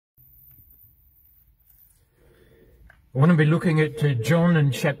I want to be looking at John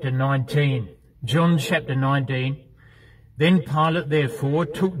in chapter 19. John chapter 19. Then Pilate therefore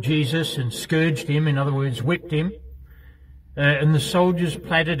took Jesus and scourged him, in other words, whipped him. And the soldiers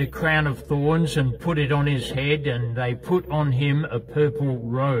plaited a crown of thorns and put it on his head, and they put on him a purple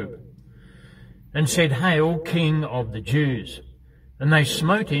robe, and said, Hail, King of the Jews! And they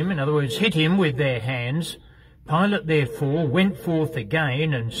smote him, in other words, hit him with their hands. Pilate therefore went forth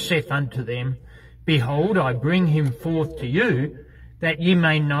again, and saith unto them, Behold, I bring him forth to you, that ye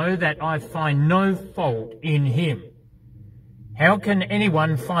may know that I find no fault in him. How can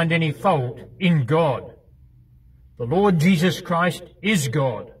anyone find any fault in God? The Lord Jesus Christ is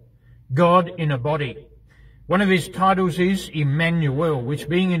God, God in a body. One of his titles is Emmanuel, which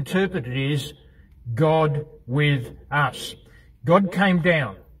being interpreted is God with us. God came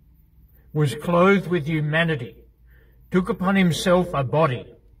down, was clothed with humanity, took upon himself a body,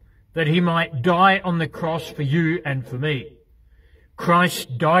 that he might die on the cross for you and for me.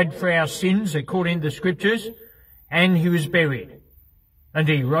 Christ died for our sins according to the Scriptures, and he was buried. And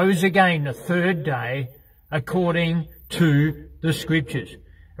he rose again the third day according to the Scriptures.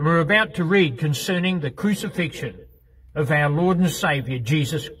 And we're about to read concerning the crucifixion of our Lord and Saviour,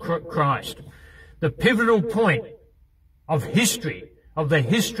 Jesus Christ. The pivotal point of history, of the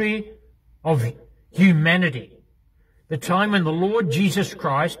history of humanity. The time when the Lord Jesus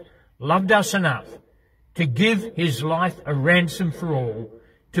Christ loved us enough to give his life a ransom for all,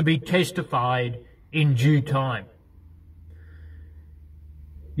 to be testified in due time.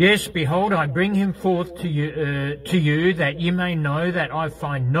 Yes, behold, I bring him forth to you, that ye may know that I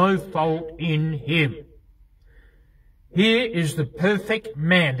find no fault in him. Here is the perfect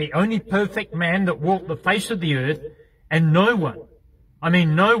man, the only perfect man that walked the face of the earth, and no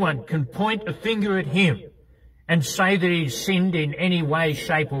one can point a finger at him and say that he's sinned in any way,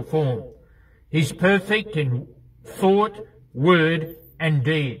 shape or form. He's perfect in thought, word and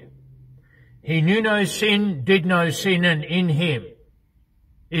deed. He knew no sin, did no sin, and in him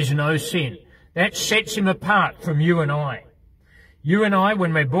is no sin. That sets him apart from you and I. You and I,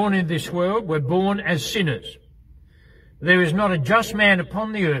 when we're born in this world, we're born as sinners. There is not a just man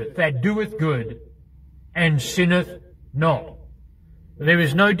upon the earth that doeth good and sinneth not. There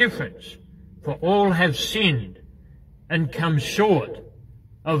is no difference, for all have sinned and come short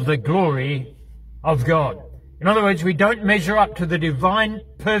of the glory of God. In other words, we don't measure up to the divine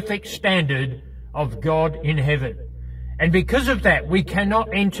perfect standard of God in heaven. And because of that, we cannot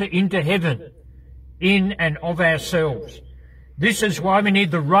enter into heaven in and of ourselves. This is why we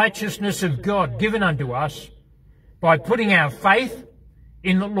need the righteousness of God given unto us by putting our faith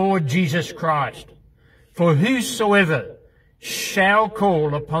in the Lord Jesus Christ. For whosoever shall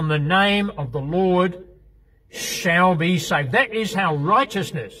call upon the name of the Lord shall be saved. That is how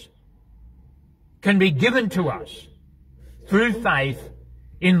righteousness can be given to us, through faith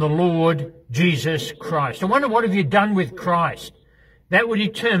in the Lord Jesus Christ. I wonder, what have you done with Christ? That will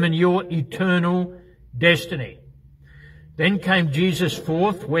determine your eternal destiny. Then came Jesus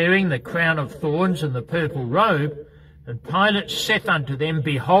forth, wearing the crown of thorns and the purple robe, and Pilate saith unto them,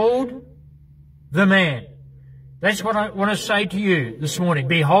 Behold the man. That's what I want to say to you this morning.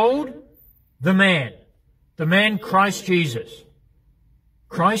 Behold the man Christ Jesus.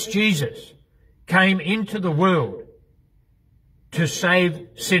 Christ Jesus came into the world to save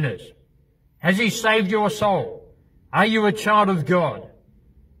sinners. Has he saved your soul? Are you a child of God?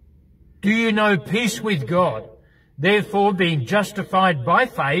 Do you know peace with God? Therefore, being justified by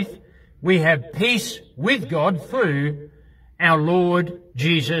faith, we have peace with God through our Lord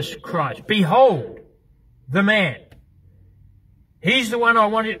Jesus Christ. Behold the man. He's the one I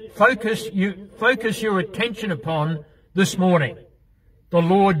want to focus your attention upon this morning. The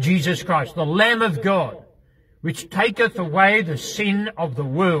Lord Jesus Christ, the Lamb of God, which taketh away the sin of the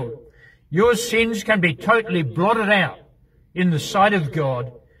world. Your sins can be totally blotted out in the sight of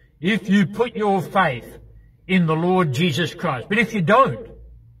God if you put your faith in the Lord Jesus Christ. But if you don't,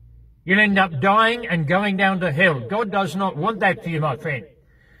 you'll end up dying and going down to hell. God does not want that for you, my friend.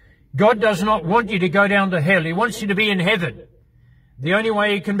 God does not want you to go down to hell. He wants you to be in heaven. The only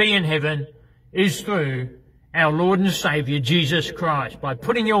way you can be in heaven is through our Lord and Saviour, Jesus Christ, by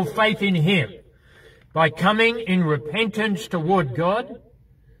putting your faith in him, by coming in repentance toward God.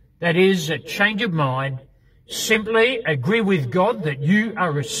 That is a change of mind. Simply agree with God that you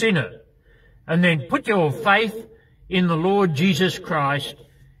are a sinner, and then put your faith in the Lord Jesus Christ,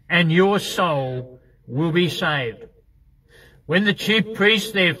 and your soul will be saved. When the chief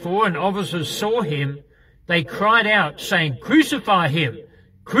priests, therefore, and officers saw him, they cried out, saying, Crucify him!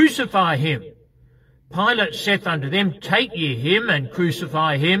 Crucify him! Pilate saith unto them, Take ye him and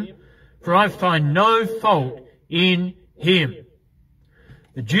crucify him, for I find no fault in him.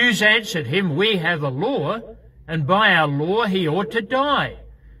 The Jews answered him, we have a law, and by our law he ought to die,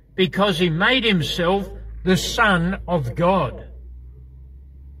 because he made himself the Son of God.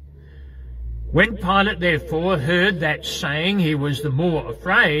 When Pilate therefore heard that saying, he was the more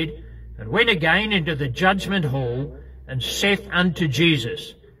afraid, and went again into the judgment hall, and saith unto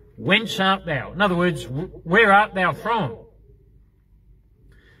Jesus, Whence art thou? In other words, where art thou from?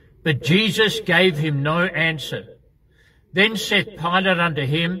 But Jesus gave him no answer. Then saith Pilate unto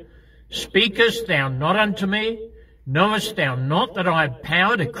him, Speakest thou not unto me? Knowest thou not that I have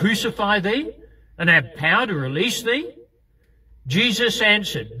power to crucify thee, and have power to release thee? Jesus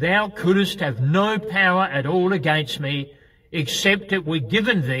answered, Thou couldst have no power at all against me, except it were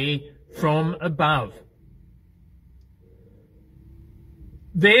given thee from above.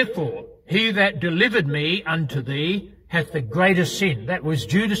 Therefore, he that delivered me unto thee hath the greater sin. That was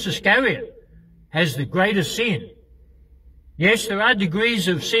Judas Iscariot, has the greater sin. Yes, there are degrees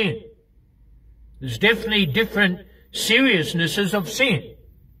of sin. There's definitely different seriousnesses of sin.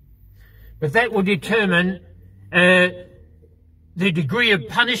 But that will determine the degree of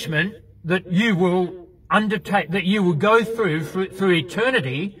punishment that you will undertake, that you will go through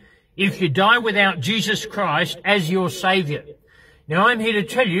eternity if you die without Jesus Christ as your Saviour. Now, I'm here to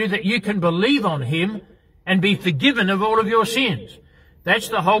tell you that you can believe on him and be forgiven of all of your sins. That's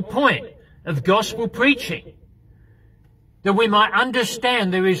the whole point of gospel preaching. That we might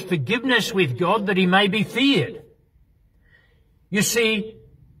understand there is forgiveness with God, that he may be feared. You see,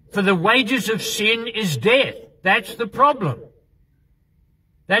 for the wages of sin is death. That's the problem.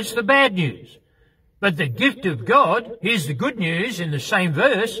 That's the bad news. But the gift of God, here's the good news in the same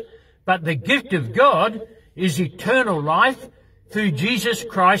verse, but the gift of God is eternal life through Jesus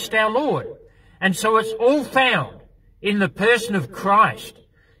Christ our Lord. And so it's all found in the person of Christ.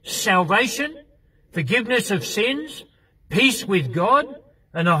 Salvation, forgiveness of sins, peace with God,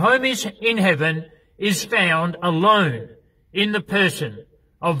 and a home in heaven is found alone in the person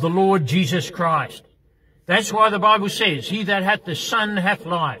of the Lord Jesus Christ. That's why the Bible says, He that hath the Son hath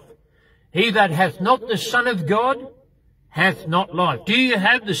life. He that hath not the Son of God hath not life. Do you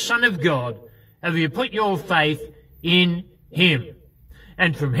have the Son of God? Have you put your faith in him?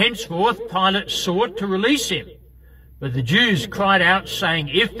 And from henceforth Pilate sought to release him. But the Jews cried out, saying,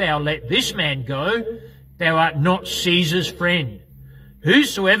 If thou let this man go, thou art not Caesar's friend.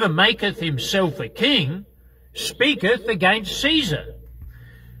 Whosoever maketh himself a king speaketh against Caesar.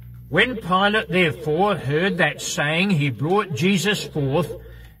 When Pilate therefore heard that saying, he brought Jesus forth,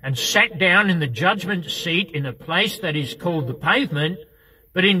 and sat down in the judgment seat in a place that is called the Pavement,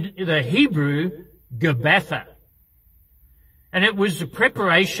 but in the Hebrew, Gabbatha. And it was the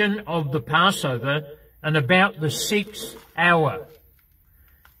preparation of the Passover, and about the 6th hour.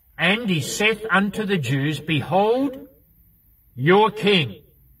 And he saith unto the Jews, Behold, your king.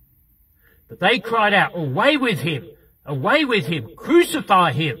 But they cried out, Away with him,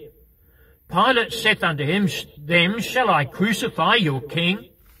 crucify him. Pilate saith unto them, Shall I crucify your king?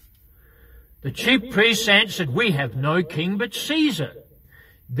 The chief priests answered, We have no king but Caesar.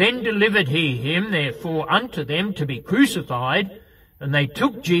 Then delivered he him therefore unto them to be crucified, and they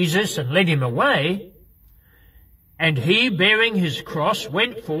took Jesus and led him away. And he, bearing his cross,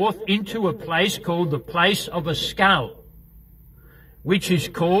 went forth into a place called the place of a skull, which is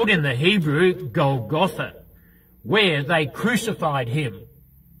called in the Hebrew Golgotha, where they crucified him,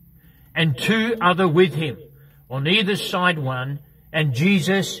 and two other with him, on either side one, and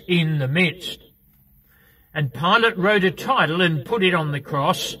Jesus in the midst. And Pilate wrote a title and put it on the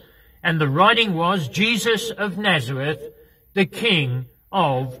cross, and the writing was, Jesus of Nazareth, the King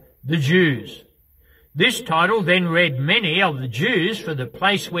of the Jews. This title then read many of the Jews, for the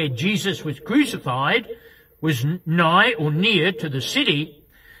place where Jesus was crucified was nigh or near to the city,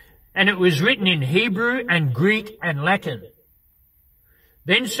 and it was written in Hebrew and Greek and Latin.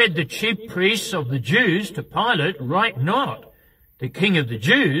 Then said the chief priests of the Jews to Pilate, Write not, the King of the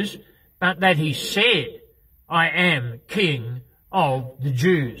Jews, but that he said, I am King of the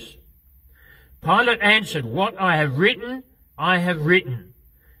Jews. Pilate answered, What I have written, I have written.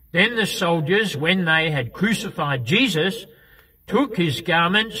 Then the soldiers, when they had crucified Jesus, took his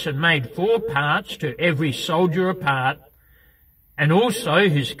garments and made 4 parts, to every soldier a part, and also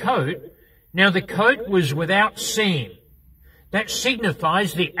his coat. Now the coat was without seam. That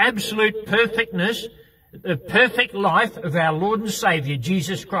signifies the absolute perfectness, the perfect life of our Lord and Saviour,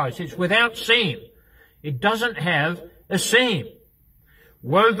 Jesus Christ. It's without seam. It doesn't have a seam.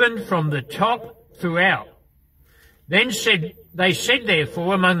 Woven from the top throughout. Then they said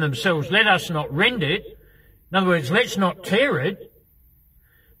therefore among themselves, Let us not rend it. In other words, let's not tear it,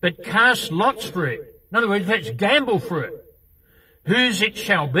 but cast lots for it, In other words, let's gamble for it. Whose it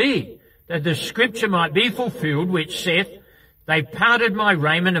shall be, that the scripture might be fulfilled, which saith, They parted my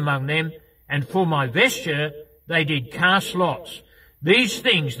raiment among them, and for my vesture they did cast lots. These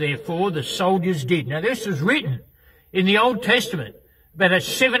things, therefore, the soldiers did. Now, this was written in the Old Testament, about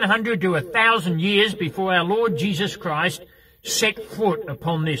 700 to 1,000 years before our Lord Jesus Christ set foot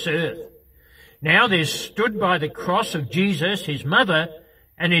upon this earth. Now there stood by the cross of Jesus his mother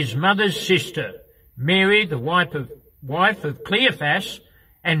and his mother's sister, Mary, the wife of Cleophas,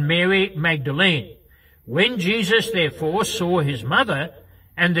 and Mary Magdalene. When Jesus therefore saw his mother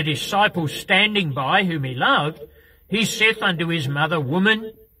and the disciples standing by whom he loved, he saith unto his mother,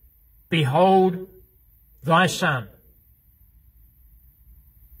 Woman, behold thy son.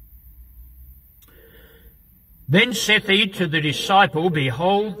 Then saith he to the disciple,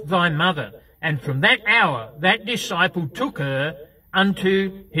 Behold thy mother. And from that hour that disciple took her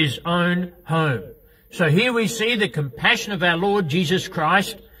unto his own home. So here we see the compassion of our Lord Jesus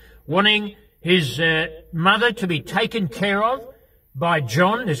Christ, wanting his mother to be taken care of by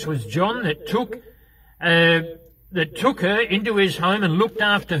John. This was John that took her into his home and looked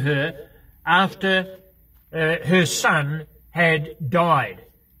after her after her son had died,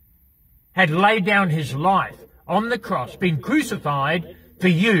 had laid down his life on the cross, been crucified for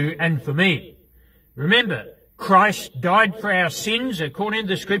you and for me. Remember, Christ died for our sins according to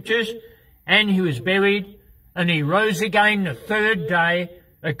the Scriptures, and he was buried, and he rose again the third day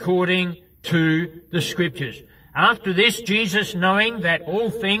according to the Scriptures. After this, Jesus, knowing that all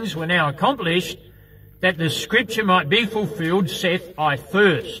things were now accomplished, that the Scripture might be fulfilled, saith, I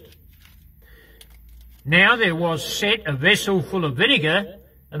thirst. Now there was set a vessel full of vinegar,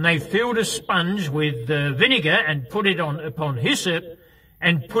 and they filled a sponge with vinegar and put it upon hyssop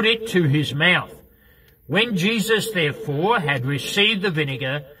and put it to his mouth. When Jesus therefore had received the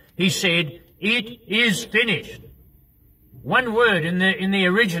vinegar, he said, It is finished. One word in the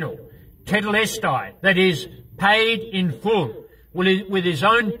original, tetelestai, that is, paid in full. With his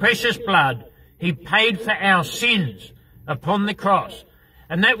own precious blood, he paid for our sins upon the cross.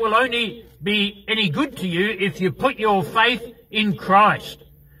 And that will only be any good to you if you put your faith in Christ,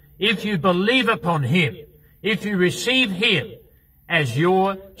 if you believe upon him, if you receive him as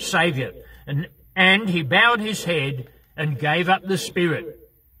your Saviour. And he bowed his head and gave up the spirit.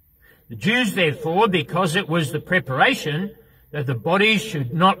 The Jews, therefore, because it was the preparation that the bodies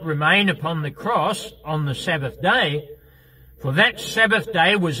should not remain upon the cross on the Sabbath day, for that Sabbath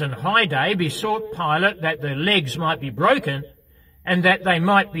day was an high day, besought Pilate that their legs might be broken and that they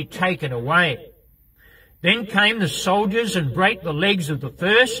might be taken away. Then came the soldiers and brake the legs of the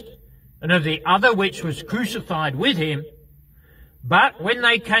first and of the other which was crucified with him. But when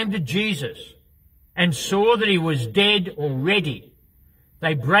they came to Jesus and saw that he was dead already,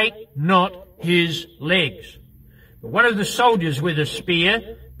 they brake not his legs. But one of the soldiers with a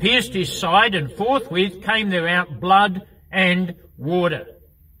spear pierced his side, and forthwith came there out blood and water.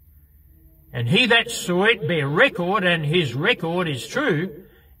 And he that saw it bare record, and his record is true,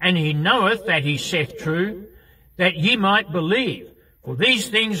 and he knoweth that he saith true, that ye might believe. For these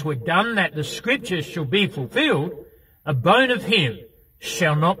things were done that the Scriptures shall be fulfilled, a bone of him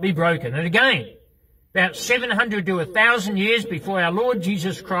shall not be broken. And again, about 700 to 1,000 years before our Lord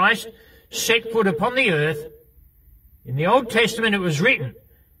Jesus Christ set foot upon the earth, in the Old Testament it was written,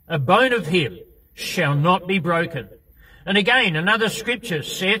 a bone of him shall not be broken. And again, another scripture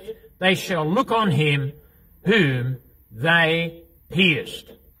saith, they shall look on him whom they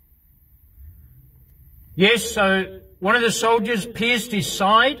pierced. Yes, so one of the soldiers pierced his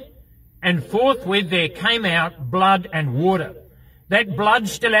side, and forthwith there came out blood and water. That blood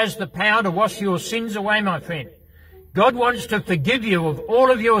still has the power to wash your sins away, my friend. God wants to forgive you of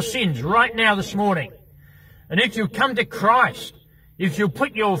all of your sins right now this morning. And if you come to Christ, if you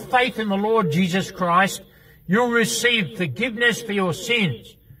put your faith in the Lord Jesus Christ, you'll receive forgiveness for your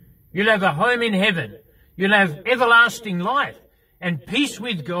sins. You'll have a home in heaven. You'll have everlasting life and peace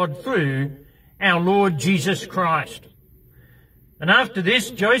with God through our Lord Jesus Christ. And after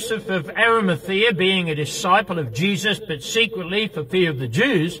this, Joseph of Arimathea, being a disciple of Jesus, but secretly for fear of the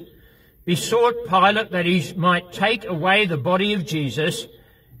Jews, besought Pilate that he might take away the body of Jesus,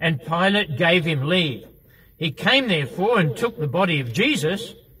 and Pilate gave him leave. He came therefore and took the body of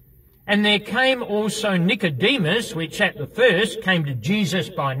Jesus, and there came also Nicodemus, which at the first came to Jesus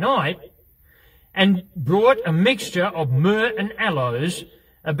by night, and brought a mixture of myrrh and aloes,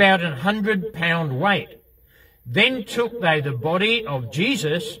 about 100 pound weight. Then took they the body of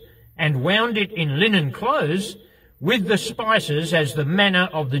Jesus, and wound it in linen clothes, with the spices, as the manner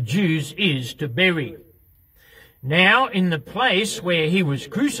of the Jews is to bury. Now in the place where he was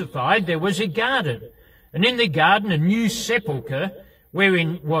crucified there was a garden, and in the garden a new sepulchre,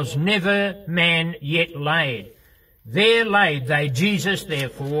 wherein was never man yet laid. There laid they Jesus,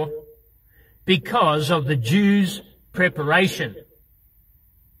 therefore, because of the Jews' preparation.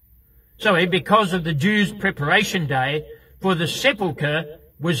 So, because of the Jews' preparation day, for the sepulchre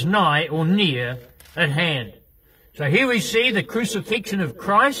was nigh or near at hand. So here we see the crucifixion of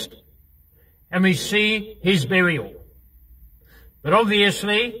Christ, and we see his burial. But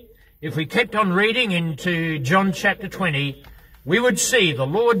obviously, if we kept on reading into John chapter 20, we would see the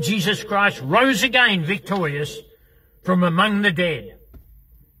Lord Jesus Christ rose again victorious from among the dead.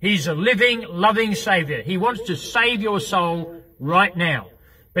 He's a living, loving Saviour. He wants to save your soul right now.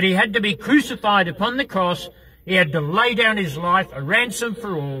 But he had to be crucified upon the cross. He had to lay down his life, a ransom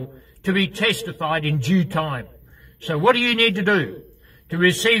for all, to be testified in due time. So what do you need to do? To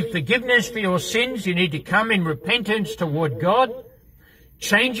receive forgiveness for your sins, you need to come in repentance toward God,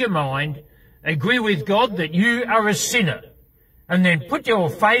 change your mind, agree with God that you are a sinner, and then put your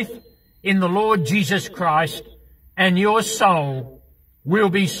faith in the Lord Jesus Christ, and your soul will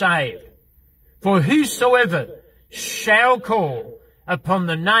be saved. For whosoever shall call upon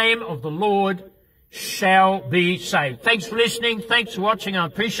the name of the Lord shall be saved. Thanks for listening. Thanks for watching. I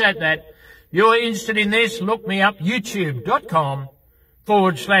appreciate that. If you're interested in this, look me up,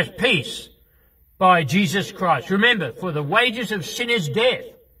 youtube.com/peace by Jesus Christ. Remember, for the wages of sin is death,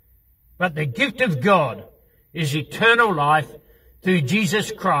 but the gift of God is eternal life through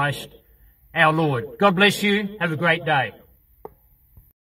Jesus Christ our Lord. God bless you. Have a great day.